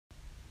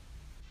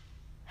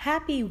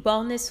Happy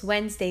Wellness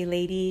Wednesday,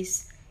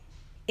 ladies.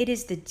 It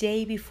is the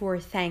day before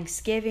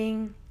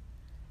Thanksgiving,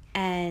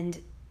 and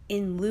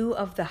in lieu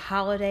of the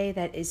holiday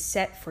that is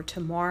set for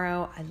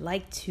tomorrow, I'd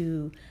like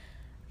to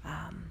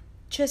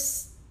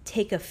just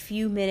take a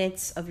few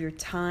minutes of your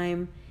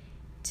time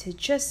to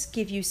just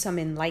give you some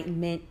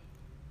enlightenment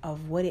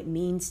of what it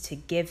means to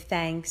give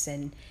thanks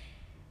and,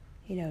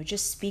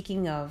 just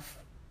speaking of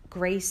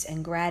grace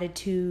and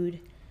gratitude.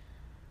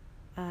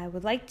 I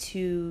would like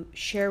to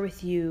share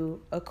with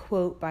you a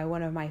quote by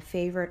one of my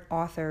favorite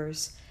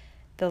authors,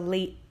 the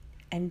late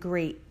and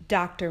great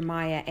Dr.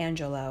 Maya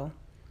Angelou.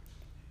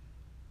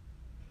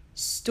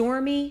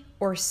 Stormy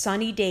or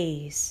sunny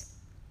days,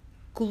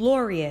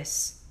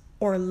 glorious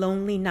or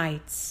lonely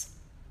nights,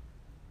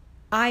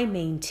 I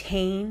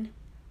maintain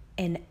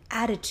an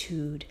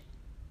attitude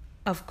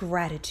of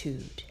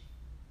gratitude.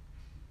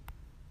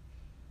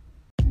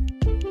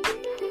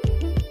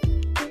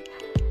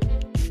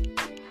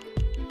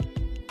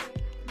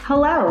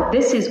 Hello,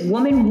 this is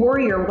Woman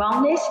Warrior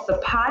Wellness, the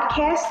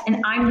podcast,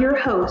 and I'm your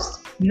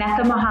host,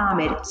 Mecca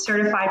Muhammad,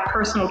 certified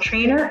personal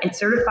trainer and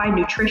certified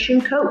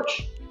nutrition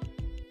coach.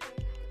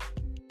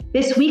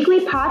 This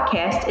weekly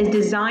podcast is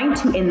designed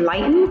to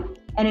enlighten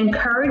and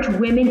encourage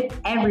women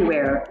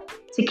everywhere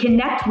to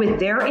connect with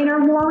their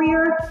inner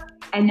warrior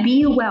and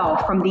be well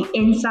from the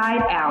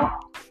inside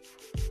out.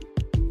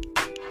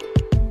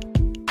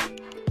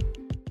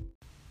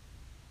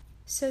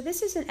 So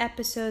this is an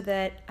episode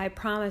that I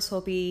promise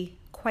will be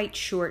quite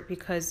short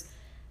because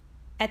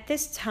at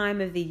this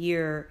time of the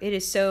year, it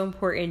is so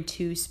important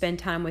to spend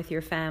time with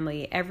your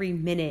family every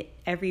minute,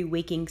 every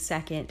waking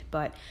second.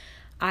 But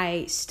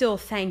I still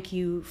thank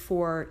you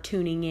for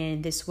tuning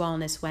in this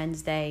Wellness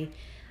Wednesday.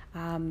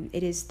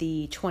 It is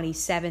the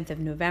 27th of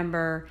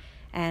November,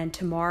 and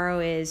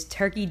tomorrow is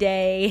Turkey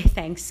Day,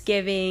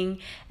 Thanksgiving,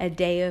 a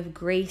day of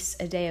grace,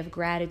 a day of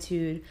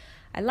gratitude.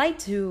 I like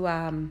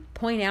to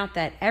point out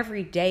that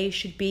every day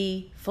should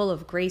be full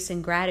of grace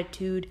and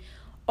gratitude,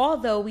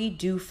 although we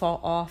do fall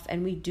off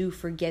and we do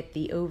forget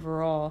the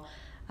overall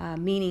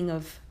meaning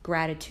of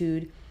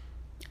gratitude.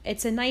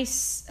 It's a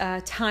nice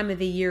time of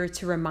the year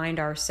to remind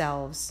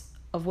ourselves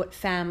of what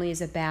family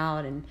is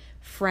about and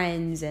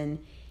friends.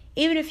 And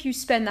even if you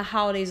spend the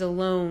holidays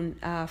alone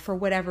for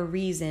whatever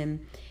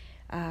reason,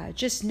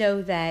 just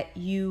know that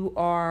you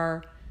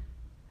are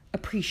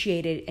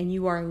appreciated and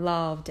you are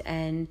loved.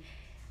 And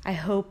I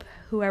hope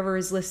whoever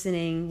is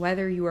listening,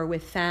 whether you are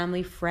with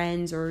family,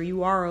 friends, or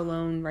you are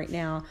alone right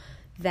now,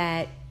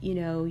 that,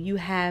 you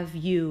have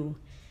you.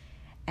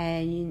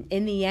 And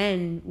in the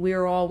end,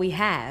 we're all we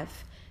have.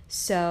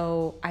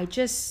 So I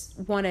just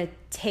want to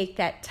take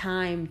that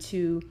time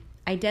to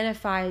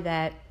identify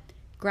that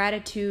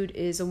gratitude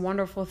is a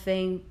wonderful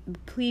thing.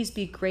 Please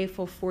be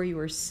grateful for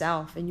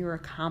yourself and your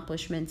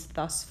accomplishments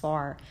thus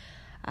far.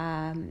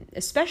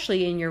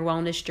 Especially in your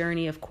wellness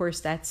journey. Of course,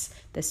 that's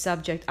the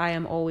subject I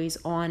am always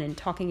on and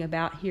talking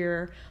about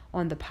here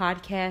on the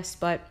podcast,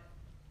 but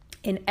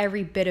in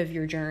every bit of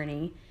your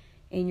journey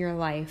in your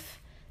life,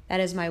 that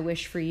is my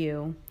wish for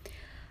you.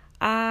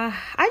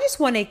 I just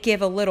want to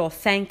give a little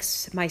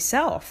thanks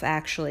myself,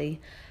 actually.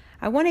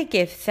 I want to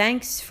give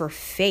thanks for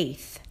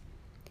faith,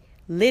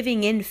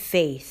 living in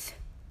faith,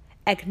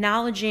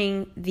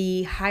 acknowledging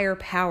the higher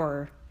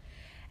power.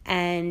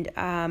 And,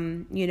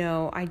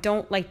 I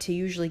don't like to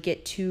usually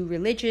get too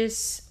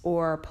religious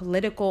or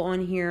political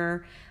on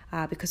here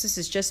because this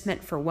is just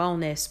meant for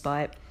wellness.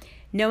 But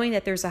knowing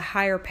that there's a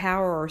higher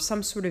power or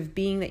some sort of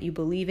being that you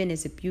believe in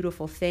is a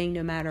beautiful thing,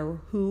 no matter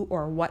who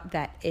or what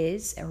that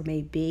is or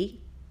may be.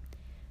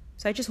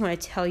 So I just want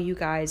to tell you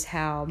guys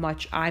how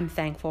much I'm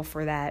thankful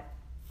for that.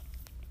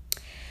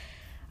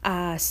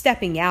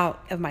 Stepping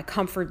out of my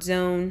comfort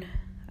zone,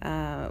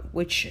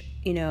 which,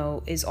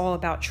 is all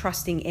about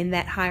trusting in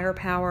that higher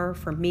power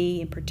for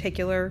me in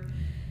particular.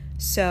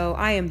 So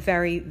I am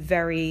very,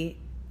 very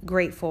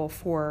grateful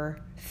for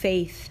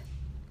faith.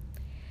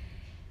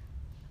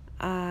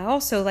 I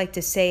also like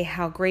to say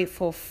how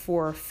grateful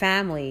for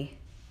family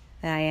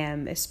that I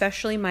am,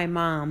 especially my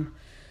mom.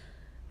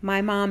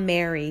 My mom,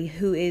 Mary,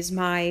 who is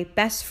my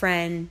best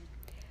friend,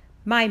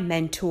 my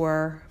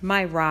mentor,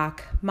 my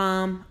rock.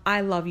 Mom,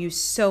 I love you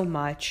so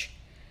much.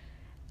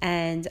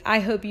 And I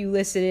hope you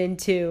listen in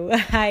too.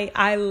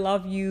 I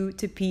love you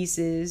to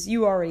pieces.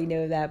 You already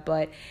know that,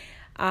 but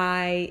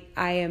I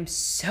am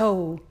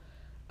so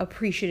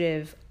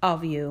appreciative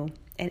of you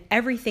and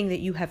everything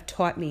that you have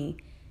taught me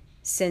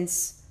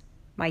since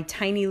my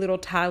tiny little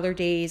toddler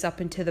days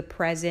up into the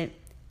present.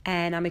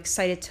 And I'm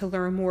excited to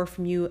learn more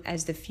from you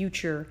as the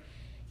future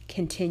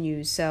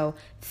continues. So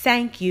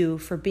thank you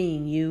for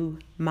being you,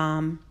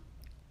 Mom.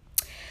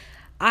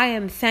 I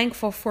am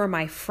thankful for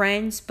my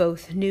friends,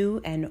 both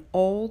new and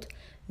old,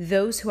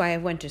 those who I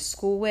have went to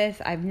school with,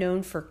 I've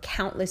known for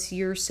countless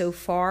years so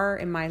far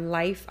in my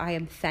life. I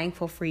am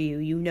thankful for you.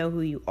 You know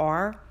who you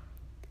are.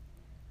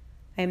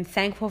 I am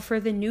thankful for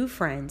the new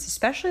friends,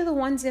 especially the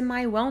ones in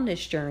my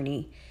wellness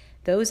journey.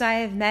 Those I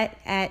have met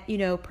at,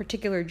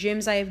 particular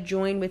gyms I have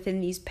joined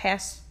within these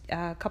past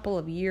couple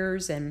of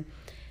years, and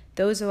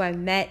those who I've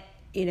met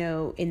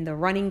in the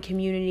running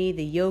community,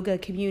 the yoga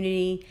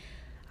community.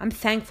 I'm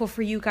thankful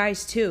for you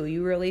guys too.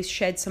 You really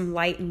shed some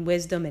light and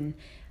wisdom and,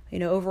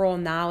 overall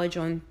knowledge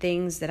on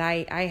things that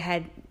I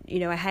had,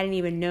 I hadn't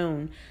even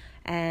known.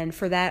 And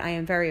for that, I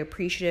am very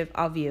appreciative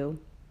of you.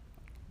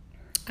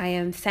 I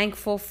am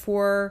thankful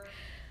for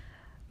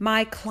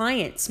my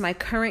clients, my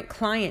current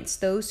clients,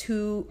 those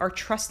who are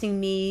trusting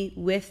me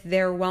with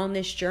their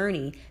wellness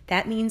journey.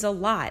 That means a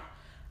lot.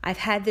 I've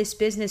had this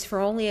business for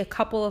only a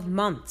couple of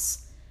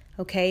months,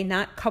 okay?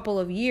 Not a couple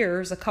of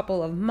years, a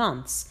couple of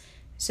months.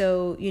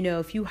 So,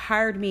 if you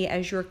hired me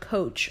as your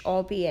coach,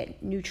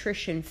 albeit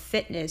nutrition,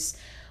 fitness,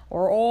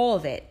 or all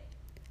of it,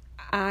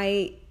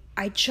 I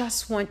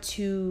just want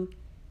to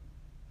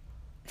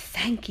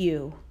thank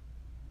you.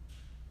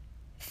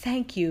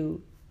 Thank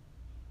you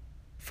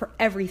for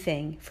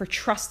everything, for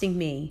trusting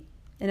me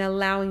and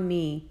allowing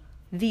me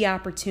the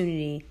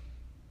opportunity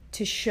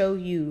to show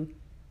you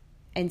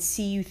and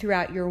see you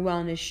throughout your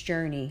wellness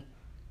journey.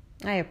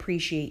 I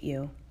appreciate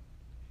you.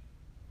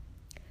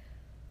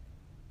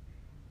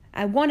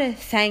 I want to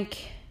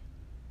thank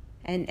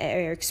and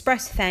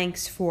express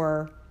thanks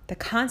for the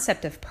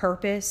concept of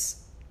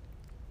purpose,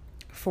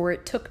 for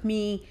it took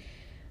me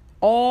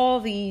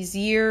all these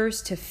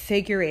years to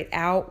figure it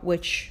out,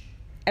 which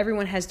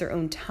everyone has their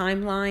own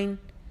timeline,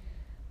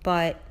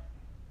 but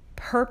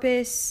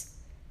purpose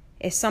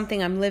is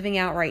something I'm living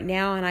out right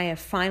now, and I have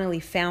finally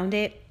found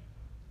it.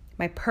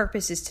 My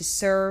purpose is to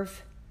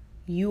serve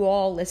you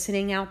all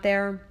listening out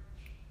there,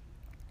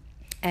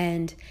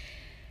 and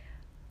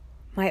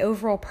my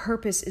overall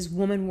purpose is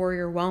Woman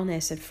Warrior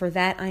Wellness, and for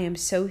that I am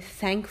so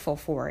thankful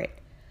for it.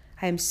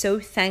 I am so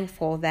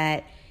thankful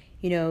that,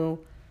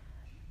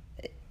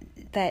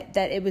 that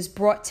it was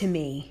brought to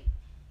me.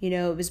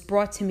 It was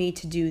brought to me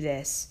to do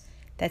this.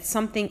 That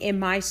something in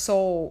my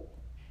soul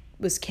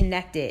was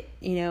connected,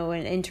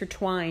 and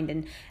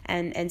intertwined,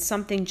 and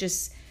something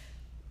just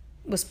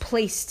was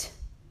placed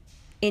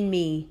in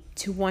me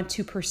to want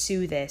to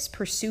pursue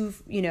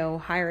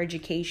higher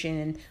education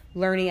and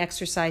learning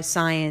exercise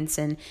science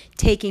and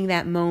taking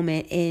that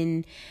moment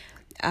in,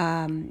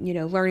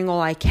 learning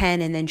all I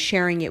can and then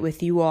sharing it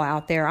with you all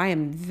out there. I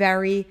am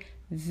very,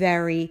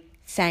 very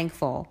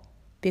thankful,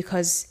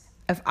 because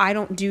if I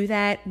don't do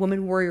that,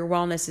 Woman Warrior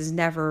Wellness is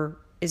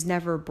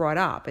never brought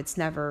up. It's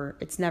never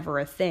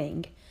a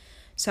thing.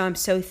 So I'm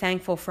so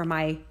thankful for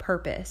my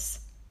purpose.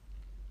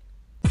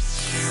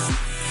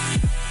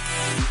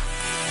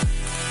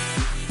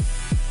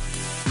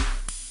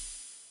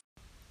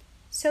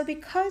 So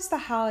because the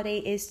holiday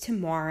is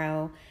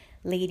tomorrow,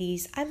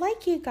 ladies, I'd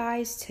like you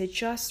guys to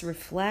just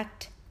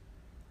reflect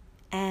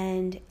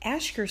and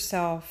ask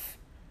yourself,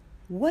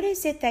 what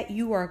is it that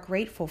you are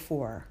grateful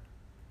for?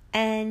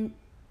 And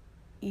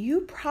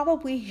you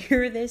probably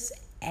hear this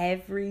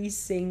every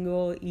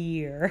single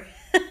year.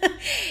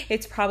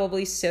 It's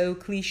probably so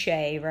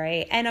cliche,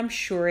 right? And I'm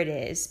sure it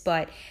is,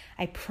 but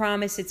I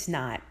promise it's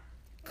not.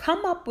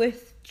 Come up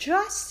with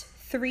just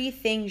 3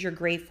 things you're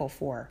grateful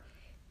for.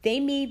 They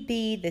may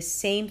be the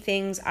same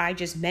things I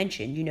just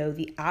mentioned,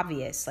 the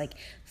obvious, like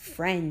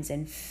friends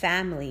and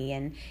family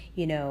and,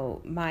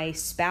 my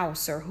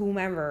spouse or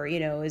whomever,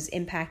 is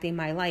impacting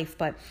my life.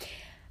 But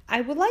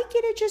I would like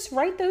you to just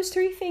write those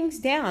 3 things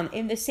down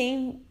in the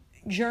same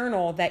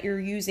journal that you're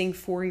using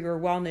for your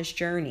wellness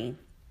journey.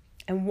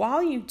 And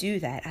while you do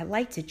that, I'd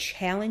like to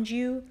challenge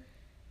you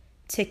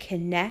to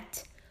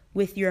connect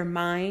with your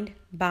mind,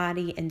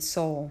 body, and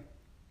soul.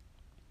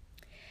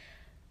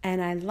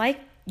 And I'd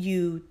like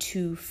you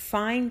to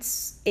find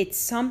it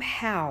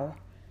somehow,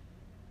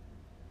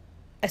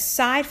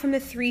 aside from the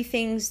 3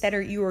 things that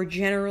you are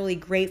generally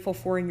grateful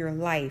for in your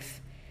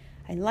life,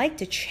 I'd like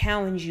to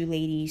challenge you,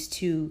 ladies,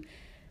 to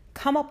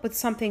come up with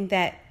something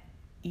that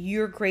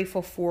you're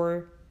grateful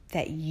for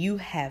that you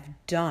have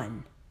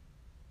done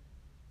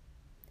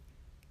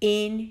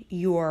in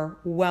your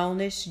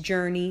wellness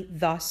journey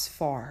thus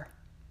far.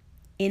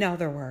 In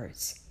other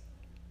words,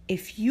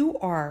 if you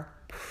are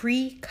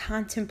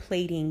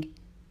pre-contemplating,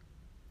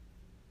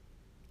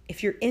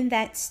 if you're in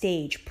that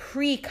stage,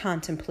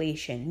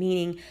 pre-contemplation,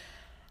 meaning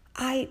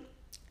I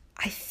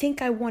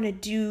think I want to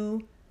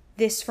do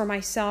this for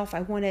myself.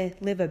 I want to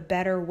live a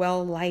better,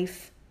 well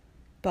life,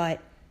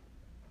 but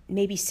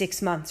maybe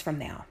 6 months from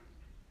now,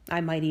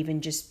 I might even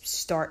just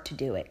start to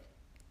do it.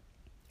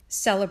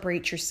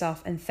 Celebrate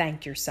yourself and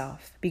thank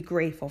yourself. Be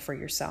grateful for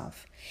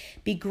yourself.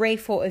 Be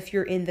grateful if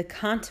you're in the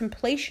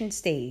contemplation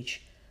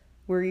stage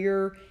where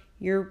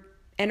you're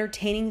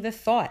entertaining the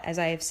thought, as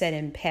I have said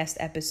in past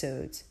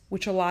episodes,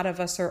 which a lot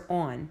of us are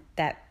on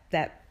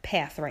that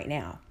path right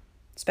now,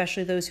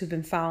 especially those who've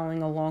been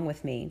following along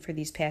with me for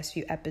these past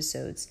few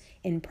episodes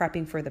in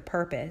prepping for the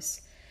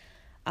purpose.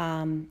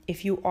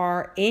 If you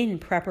are in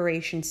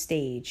preparation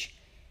stage,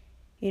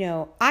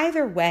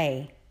 either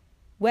way,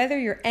 whether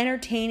you're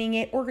entertaining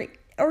it or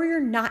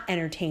you're not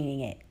entertaining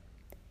it,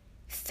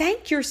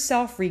 thank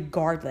yourself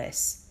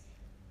regardless.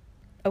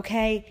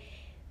 Okay?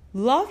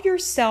 Love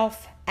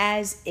yourself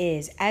as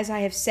is. As I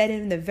have said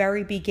in the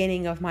very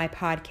beginning of my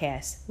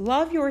podcast,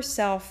 love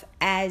yourself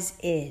as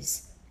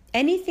is.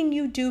 Anything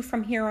you do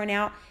from here on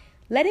out,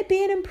 let it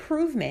be an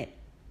improvement.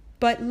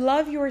 But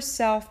love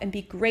yourself and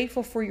be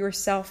grateful for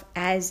yourself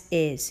as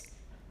is.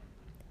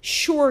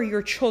 Sure,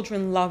 your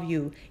children love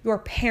you. Your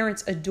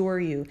parents adore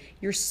you.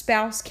 Your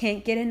spouse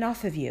can't get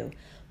enough of you.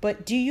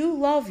 But do you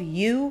love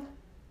you?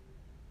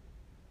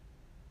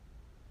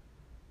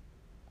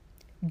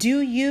 Do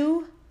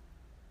you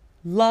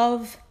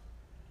love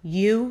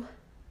you?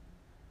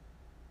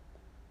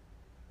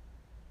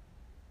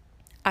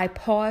 I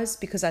pause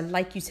because I'd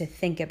like you to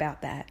think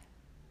about that.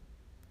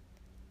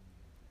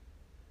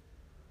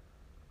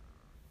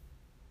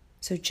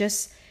 So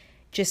just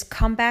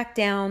come back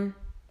down,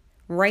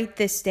 write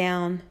this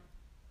down,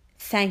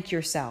 thank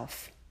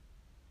yourself.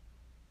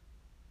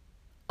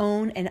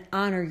 Own and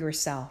honor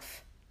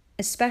yourself,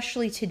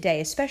 especially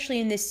today, especially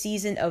in this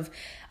season of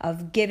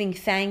giving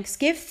thanks.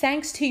 Give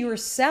thanks to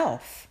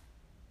yourself,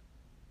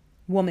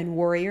 woman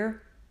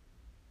warrior.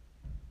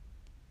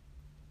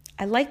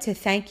 I'd like to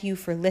thank you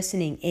for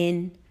listening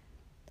in.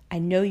 I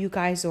know you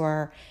guys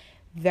are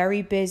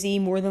very busy,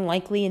 more than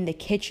likely in the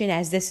kitchen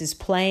as this is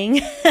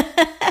playing.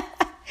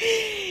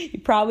 You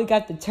probably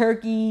got the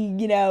turkey,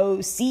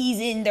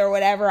 seasoned or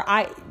whatever.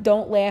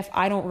 Don't laugh.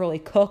 I don't really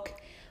cook,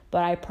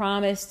 but I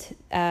promised,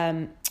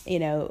 I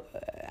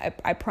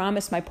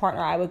promised my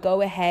partner I would go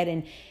ahead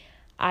and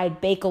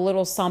I'd bake a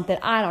little something.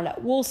 I don't know.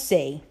 We'll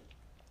see.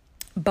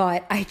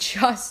 But I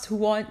just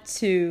want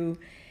to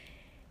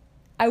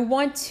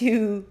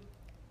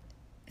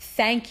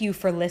thank you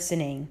for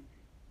listening.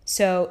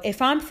 So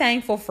if I'm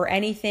thankful for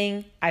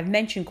anything, I've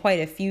mentioned quite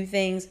a few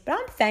things, but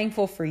I'm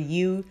thankful for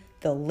you,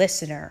 the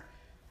listener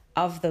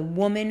of the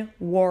Woman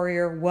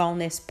Warrior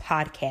Wellness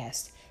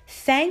Podcast.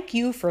 Thank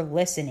you for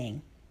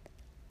listening.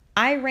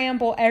 I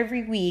ramble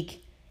every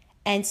week,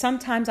 and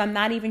sometimes I'm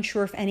not even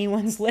sure if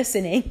anyone's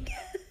listening.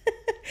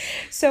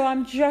 So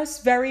I'm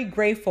just very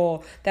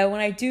grateful that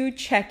when I do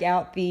check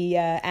out the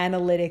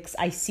analytics,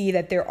 I see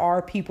that there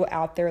are people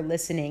out there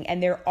listening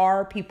and there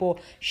are people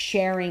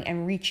sharing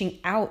and reaching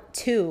out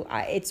too.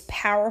 It's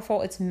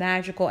powerful, it's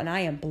magical, and I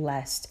am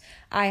blessed.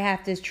 I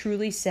have to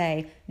truly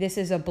say this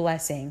is a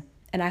blessing,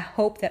 and I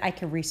hope that I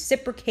can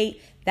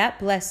reciprocate that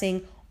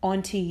blessing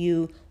onto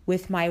you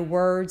with my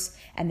words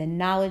and the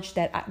knowledge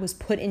that was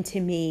put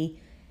into me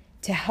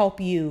to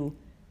help you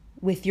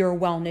with your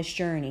wellness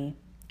journey,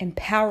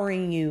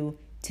 empowering you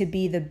to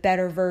be the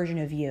better version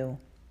of you.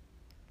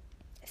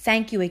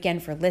 Thank you again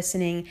for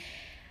listening.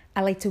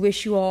 I'd like to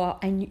wish you all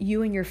and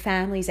you and your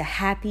families a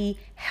happy,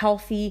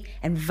 healthy,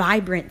 and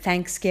vibrant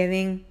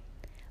Thanksgiving.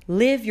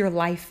 Live your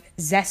life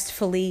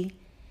zestfully.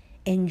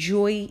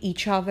 Enjoy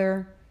each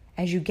other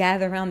as you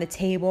gather around the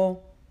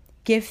table.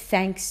 Give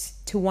thanks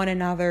to one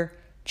another.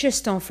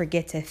 Just don't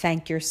forget to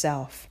thank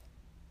yourself.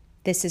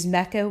 This is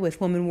Mecca with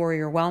Woman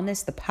Warrior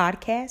Wellness, the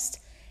podcast.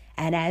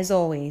 And as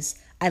always,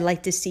 I'd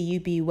like to see you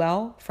be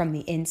well from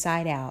the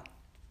inside out.